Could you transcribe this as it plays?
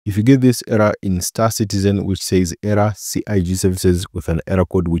If you get this error in Star Citizen, which says error CIG Services with an error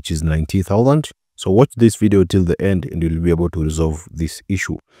code which is 90,000. So watch this video till the end and you'll be able to resolve this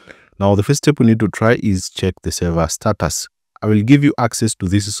issue. Now, the first step we need to try is check the server status. I will give you access to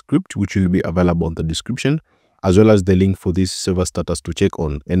this script, which will be available in the description, as well as the link for this server status to check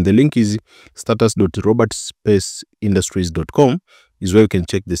on. And the link is status.robertspacindustries.com is where you can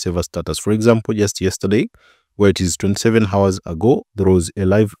check the server status. For example, just yesterday, where it is 27 hours ago, there was a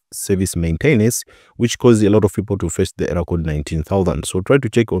live service maintenance, which caused a lot of people to fetch the error code 19,000. So try to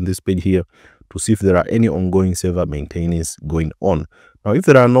check on this page here to see if there are any ongoing server maintenance going on. Now, if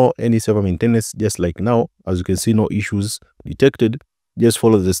there are no any server maintenance, just like now, as you can see, no issues detected, just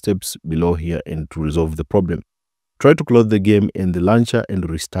follow the steps below here and to resolve the problem. Try to close the game and the launcher and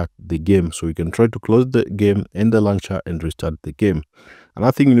restart the game. So you can try to close the game and the launcher and restart the game.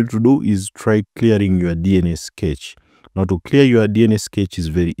 Another thing you need to do is try clearing your DNS cache. Now, to clear your DNS cache is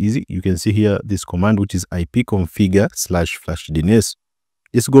very easy. You can see here this command, which is ipconfig/flushdns.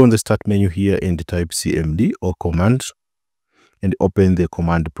 Just go on the start menu here and type cmd or command and open the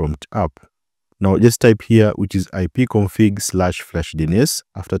command prompt app. Now just type here, which is ipconfig/flushdns.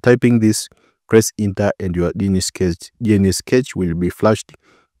 After typing this, press enter and your DNS cache will be flushed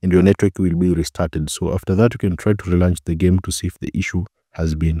and your network will be restarted. So after that, you can try to relaunch the game to see if the issue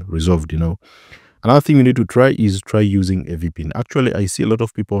has been resolved. Another thing you need to try is using a VPN. Actually, I see a lot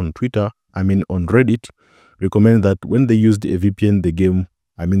of people on Twitter, on Reddit, recommend that when they used a VPN,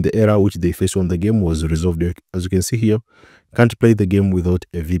 the error which they faced on the game was resolved. As you can see here, you can't play the game without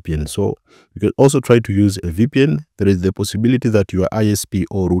a VPN. So you can also try to use a VPN. There is the possibility that your ISP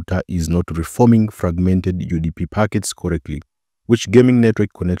or router is not reforming fragmented UDP packets correctly, which gaming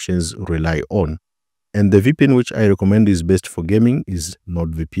network connections rely on. And the VPN which I recommend is best for gaming is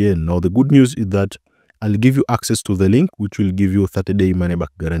NordVPN. Now, the good news is that I'll give you access to the link, which will give you a 30-day money-back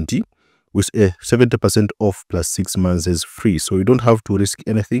guarantee with a 70% off plus 6 months as free. So you don't have to risk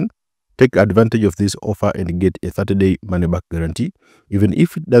anything. Take advantage of this offer and get a 30-day money-back guarantee. Even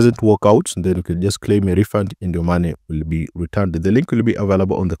if it doesn't work out, then you can just claim a refund and your money will be returned. The link will be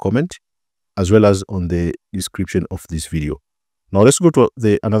available on the comment as well as on the description of this video. Now let's go to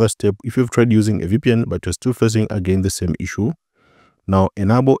another step. If you've tried using a VPN but you're still facing again the same issue, now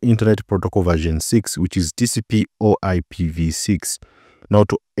enable Internet Protocol version 6, which is TCP or IPv6. Now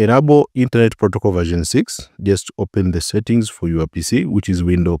to enable Internet Protocol version 6, just open the settings for your PC, which is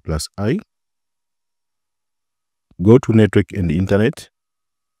Windows plus I. Go to Network and Internet.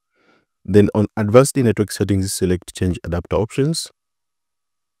 Then on Advanced Network Settings, select Change Adapter Options.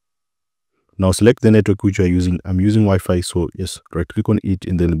 Now select the network which you are using. I'm using Wi-Fi, so yes, right click on it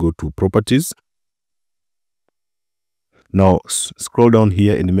and then go to Properties. Now scroll down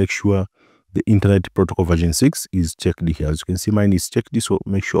here and make sure the Internet Protocol version 6 is checked here. As you can see, mine is checked, so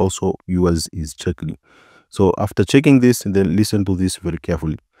make sure also yours is checked. So after checking this, and then listen to this very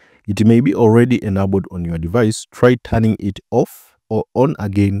carefully. It may be already enabled on your device. Try turning it off or on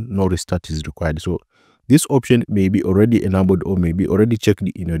again. No restart is required. So this option may be already enabled or may be already checked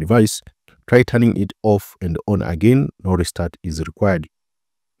in your device. Try turning it off and on again. No restart is required.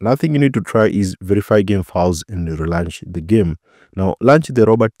 Another thing you need to try is verify game files and relaunch the game. Now, launch the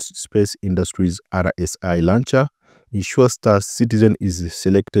Robert Space Industries RSI launcher. Ensure Star Citizen is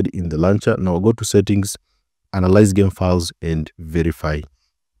selected in the launcher. Now, go to Settings, Analyze Game Files, and Verify.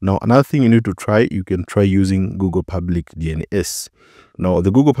 Now, another thing you need to try, you can try using Google Public DNS. Now,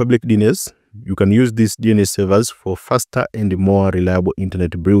 the Google Public DNS, you can use these DNS servers for faster and more reliable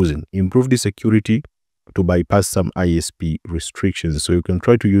internet browsing. Improve the security to bypass some ISP restrictions. So you can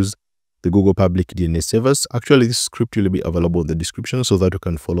try to use the Google Public DNS servers. Actually, this script will be available in the description so that you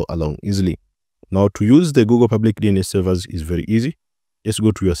can follow along easily. Now, to use the Google Public DNS servers is very easy. Just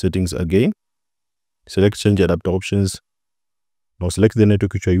go to your settings again. Select Change Adapter Options. Now, select the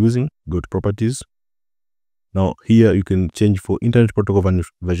network which you are using. Go to Properties. Now, here you can change for Internet Protocol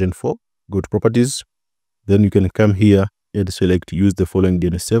version 4. Go to Properties. Then you can come here and select Use the following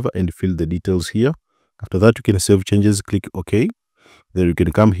DNS server and fill the details here. After that, you can save changes, click OK. Then you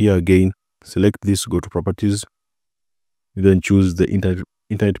can come here again, select this, go to Properties. You then choose the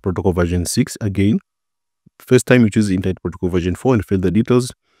Internet Protocol version 6 again. First time you choose Internet Protocol version 4 and fill the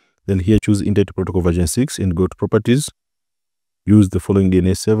details. Then here choose Internet Protocol version 6 and go to Properties. Use the following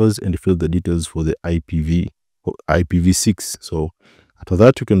DNS servers and fill the details for the IPv6. So after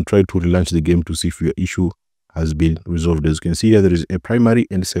that, you can try to relaunch the game to see if your issue has been resolved. As you can see here, there is a primary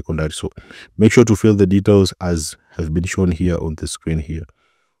and secondary. So make sure to fill the details as have been shown here on the screen here.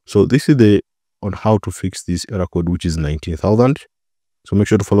 So this is on how to fix this error code, which is 19,000. So make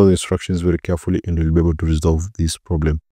sure to follow the instructions very carefully and you'll be able to resolve this problem.